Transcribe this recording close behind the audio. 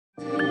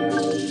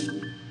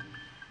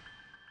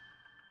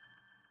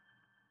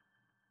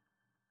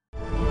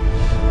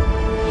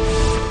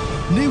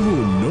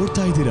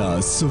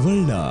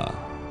ಸುವರ್ಣ.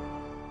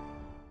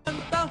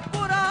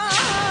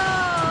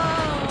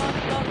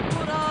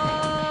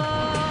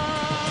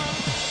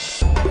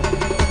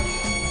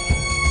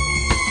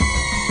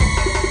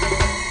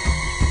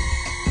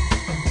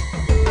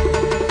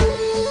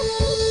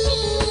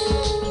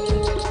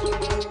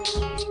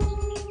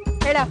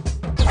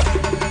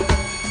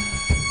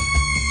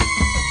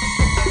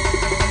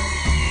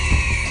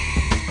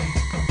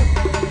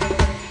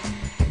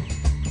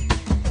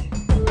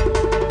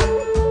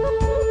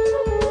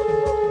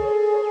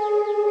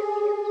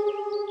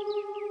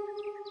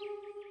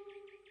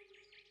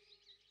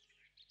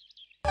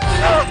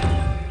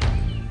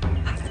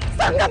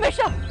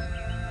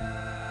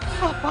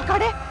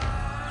 ಕಡೆ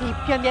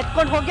ದೀಪ್ಯನ್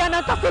ಎತ್ಕೊಂಡು ಹೋಗ್ಯಾನ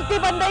ಅಂತ ಸುದ್ದಿ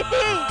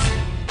ಬಂದೈತಿ.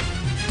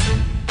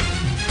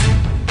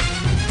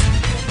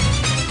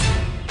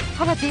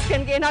 ಅವ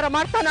ದೀಪ್ಯನ್ಗೆ ಏನಾರ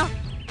ಮಾಡ್ತಾನ?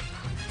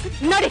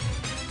 ನಡಿ,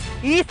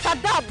 ಈ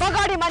ಸದ್ದ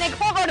ಬಗಾಡಿ ಮನೆಗೆ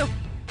ಹೋಗೋಣ.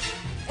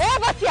 ಏ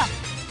ಬಸ್ಯ,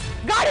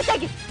 ಗಾಡಿ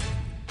ತೆಗಿ.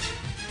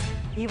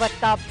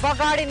 ಇವತ್ತ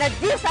ಬಗಾಡಿನ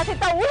ಜೀವ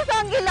ಸಹಿತ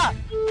ಉಳಿಸಂಗಿಲ್ಲ.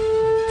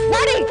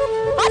 ನಡಿ,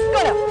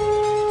 ಹತ್ಕೊಳ.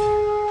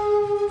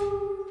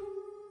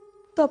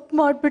 ತಪ್ಪು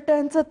ಮಾಡ್ಬಿಟ್ಟೆ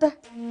ಅನ್ಸತ್ತೆ.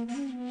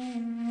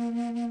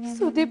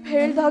 ಸುದೀಪ್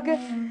ಹೇಳ್ದಾಗೆ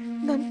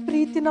ನನ್ನ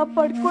ಪ್ರೀತಿನ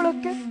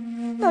ಪಡ್ಕೊಳಕ್ಕೆ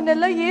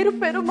ನಾನೆಲ್ಲ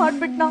ಏರುಪೇರು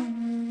ಮಾಡ್ಬಿಟ್ನ.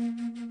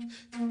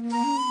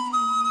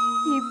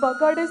 ಈ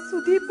ಬಗಾಡೆ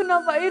ಸುದೀಪ್ನ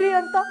ವೈರಿ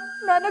ಅಂತ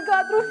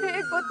ನನಗಾದ್ರೂ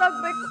ಹೇಗೆ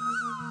ಗೊತ್ತಾಗ್ಬೇಕು?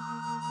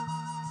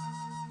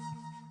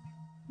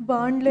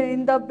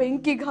 ಬಾಣ್ಲೆಯಿಂದ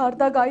ಬೆಂಕಿಗೆ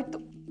ಹಾರ್ದಾಗಾಯ್ತು.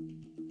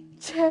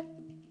 ಛೇ,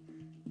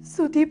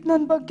 ಸುದೀಪ್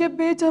ನನ್ನ ಬಗ್ಗೆ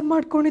ಬೇಜಾರು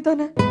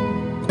ಮಾಡ್ಕೊಂಡಿದ್ದಾನೆ.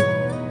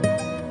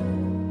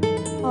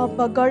 ಆ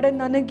ಬಗಾಡೆ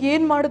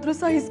ನನಗೇನ್ ಮಾಡಿದ್ರು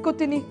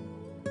ಸಹಿಸ್ಕೋತೀನಿ.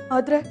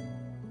 ಆದ್ರೆ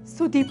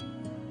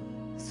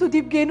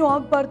ಸುದೀಪ್ಗೇನು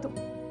ಆಗ್ಬಾರ್ದು.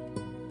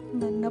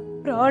 ನನ್ನ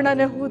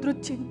ಪ್ರಾಣನೇ ಹೋದ್ರೂ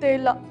ಚಿಂತೆ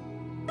ಇಲ್ಲ.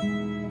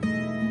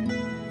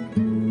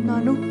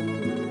 ನಾನು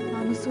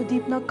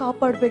ಸುದೀಪ್ನ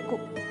ಕಾಪಾಡಬೇಕು.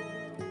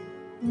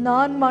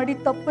 ನಾನ್ ಮಾಡಿ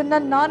ತಪ್ಪನ್ನ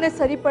ನಾನೇ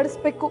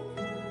ಸರಿಪಡಿಸ್ಬೇಕು.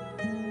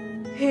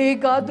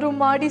 ಹೇಗಾದ್ರೂ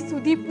ಮಾಡಿ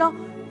ಸುದೀಪ್ನ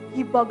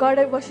ಈ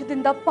ಬಗಾಡೆ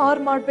ವಶದಿಂದ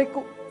ಪಾರ್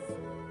ಮಾಡಬೇಕು.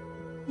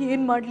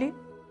 ಏನ್ ಮಾಡ್ಲಿ?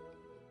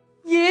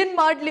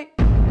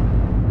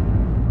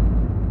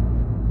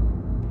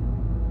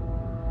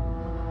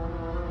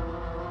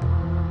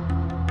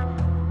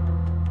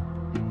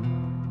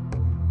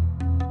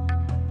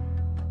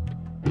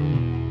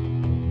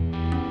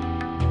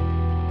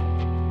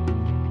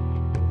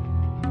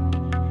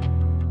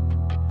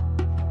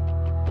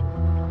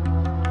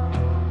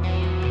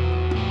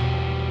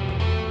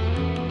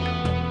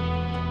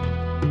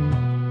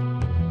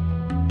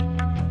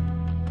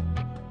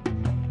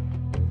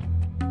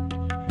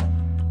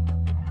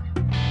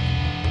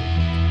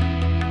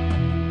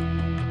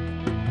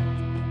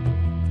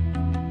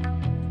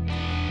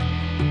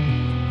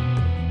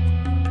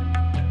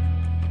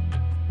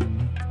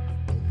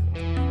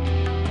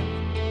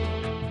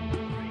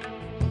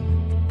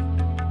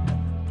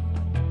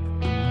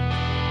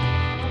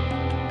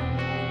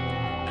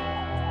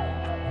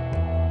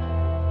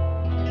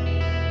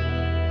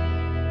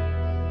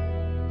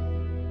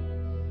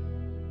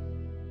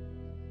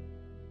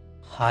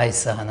 Hi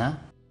Sahana,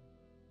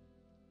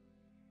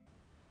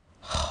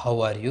 how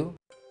are you?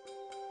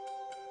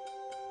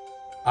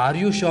 Are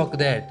you shocked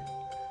that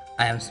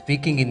I am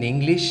speaking in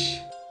English?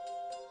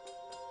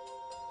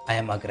 I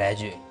am a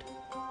graduate.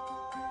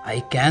 I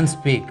can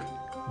speak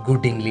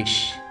good English.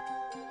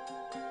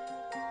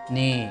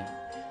 ನೀ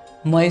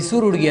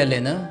ಮೈಸೂರು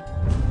ಹುಡುಗಿಯಲ್ಲೇನ?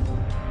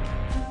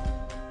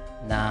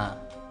 ನಾ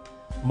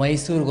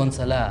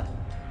ಮೈಸೂರಿಗೊಂದ್ಸಲ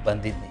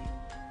ಬಂದಿದ್ನಿ.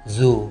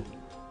 ಝೂ,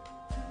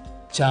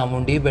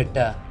 ಚಾಮುಂಡಿ ಬೆಟ್ಟ,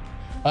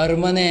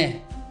 ಅರಮನೆ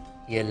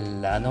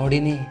ಎಲ್ಲ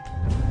ನೋಡಿನಿ.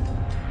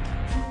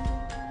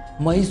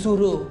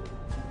 ಮೈಸೂರು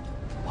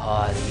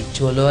ಭಾರಿ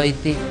ಚಲೋ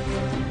ಐತಿ.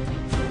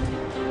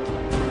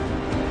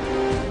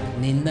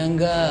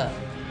 ನಿನ್ನಂಗ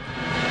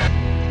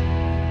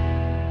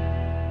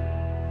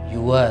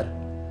ಯು ಆರ್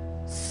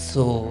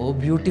ಸೋ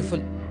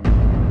ಬ್ಯೂಟಿಫುಲ್.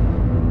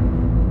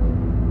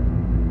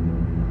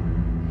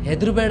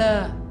 ಹೆದರ್ಬೇಡ,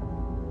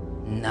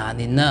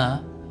 ನಾನಿನ್ನ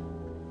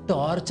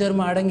ಟಾರ್ಚರ್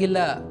ಮಾಡಂಗಿಲ್ಲ.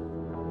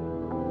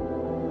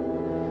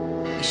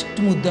 ಇಷ್ಟು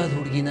ಮುದ್ದಾದ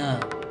ಹುಡುಗಿನ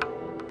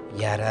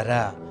ಯಾರ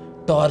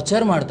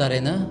ಟಾರ್ಚರ್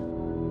ಮಾಡ್ತಾರೇನ?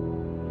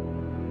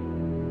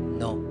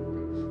 ನೋ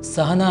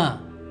ಸಹನಾ,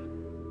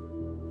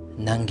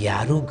 ನಂಗೆ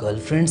ಯಾರೂ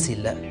ಗರ್ಲ್ ಫ್ರೆಂಡ್ಸ್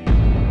ಇಲ್ಲ.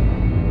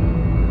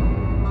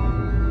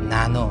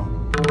 ನಾನು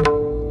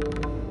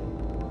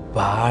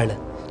ಭಾಳ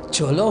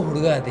ಚಲೋ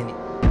ಹುಡುಗ ಅದೀನಿ.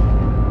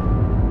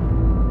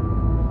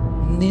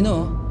 ನೀನು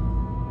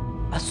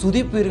ಆ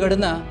ಸುದೀಪ್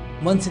ವೀರ್ಗಡನ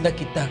ಮನಸ್ಸಿಂದ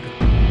ಕಿತ್ತಾಕ.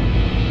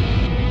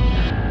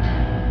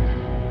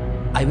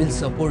 I will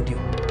support you.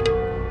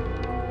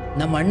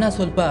 ನಮ್ಮ ಅಣ್ಣ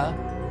ಸ್ವಲ್ಪ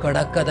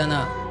ಖಡಕ್ ಅದನ,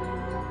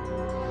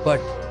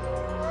 but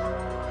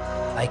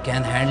I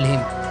can handle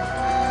him.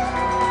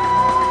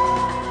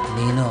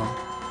 ನೀನು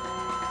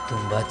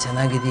ತುಂಬ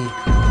ಚೆನ್ನಾಗಿದ್ದೀ.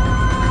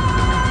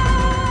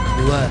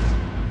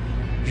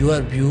 You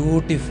are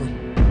beautiful.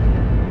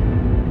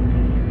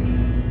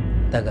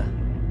 ತಗ,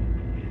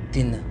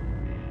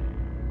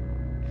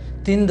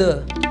 ತಿಂದು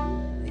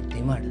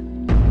ನಿದ್ದೆ ಮಾಡು.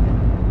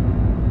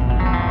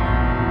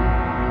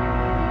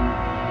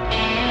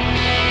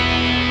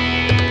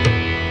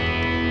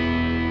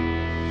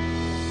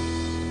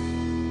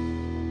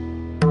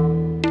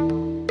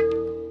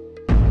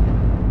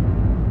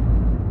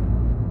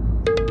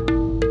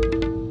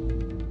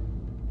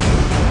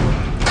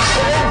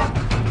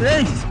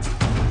 ಏಯ್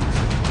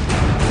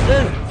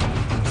ಏಯ್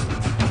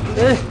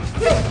ಏಯ್